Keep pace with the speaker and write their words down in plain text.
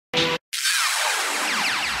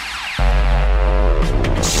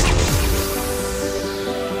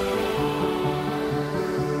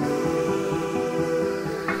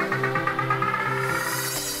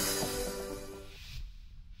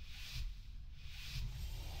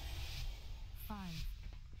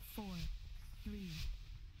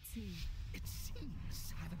It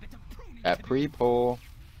seems I have a bit of pruning At pre-pull.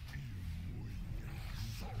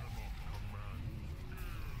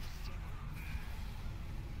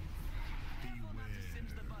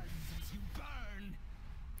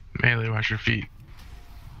 Melee, watch your feet.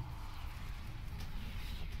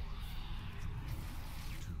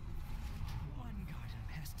 One garden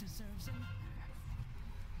pest deserves another.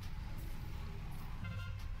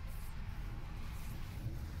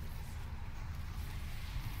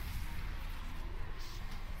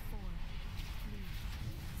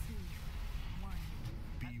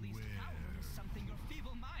 Something your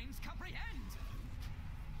feeble minds comprehend.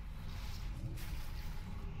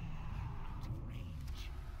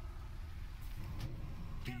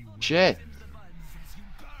 Shit.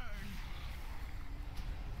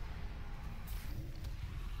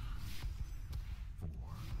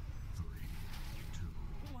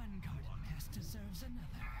 One garden pest deserves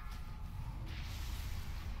another.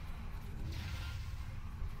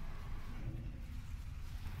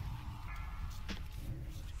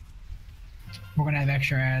 We're gonna have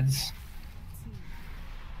extra ads.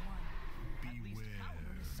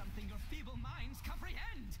 Something your feeble minds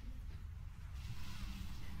comprehend.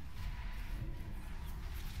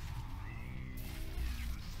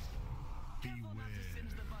 Careful not to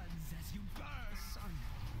singe the buds as you burn. The sun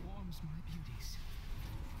warms my beauties,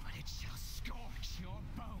 but it shall scorch your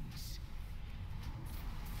bones.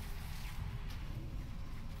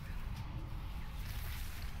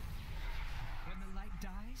 When the light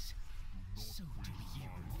dies, so do you.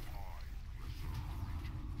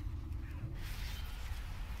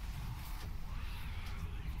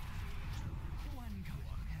 One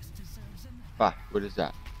garden pest deserves another. Fuck, what is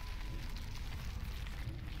that?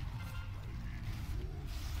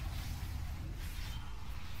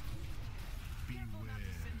 Careful not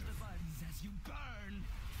to singe the buds as you burn.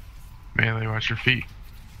 Melee, watch your feet.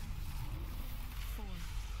 4,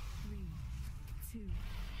 3, 2,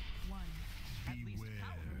 1. At least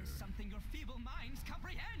power is something your feeble minds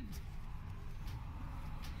comprehend.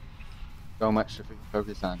 So much to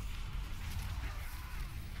focus on.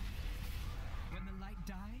 When the light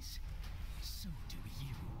dies, so do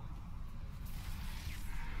you.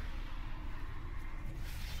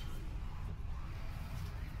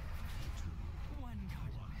 One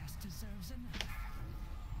garden pest deserves another.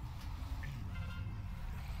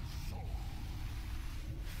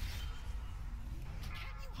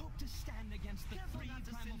 Can you hope to stand against the three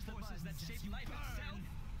primal forces that shape life itself?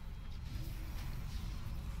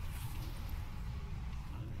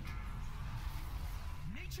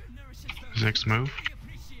 Nature nourishes those Next move. who truly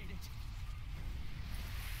appreciate it.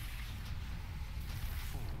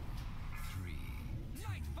 4, 3.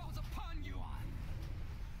 Night falls upon you.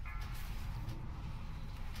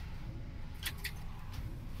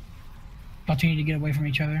 Continue to get away from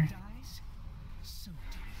each other. Dies, so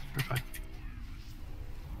do you. You're fine.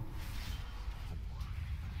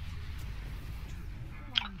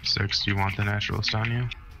 Six, do you want the naturalist on you?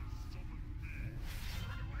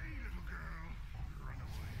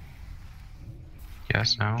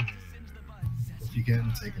 Yes, no? If you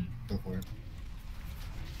can, take him. Go for it.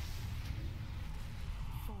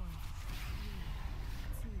 4,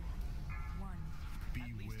 3, 2, 1.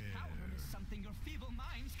 At least power is something your feeble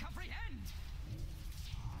minds comprehend.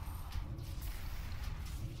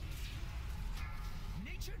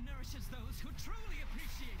 Nature nourishes those who truly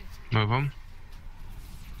appreciate it. Move him.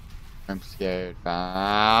 I'm scared,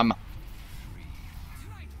 fam. Night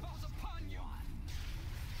falls upon you.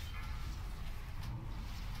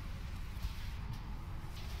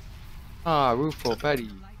 Ah, Rufo, buddy.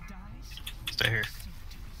 When the light dies, Stay here. so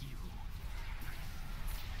do you.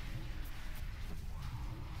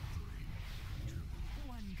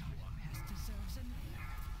 One garden pest deserves another.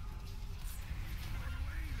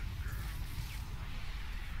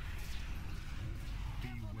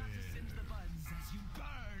 Careful not to singe the buds as you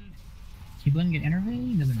burn. Keep letting it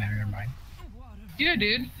intervene? Doesn't matter, never mind. Water. Yeah,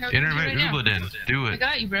 dude. How- Internet right now. Ubladin. Do I it.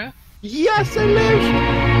 got you, bro. Yes, I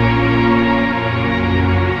live!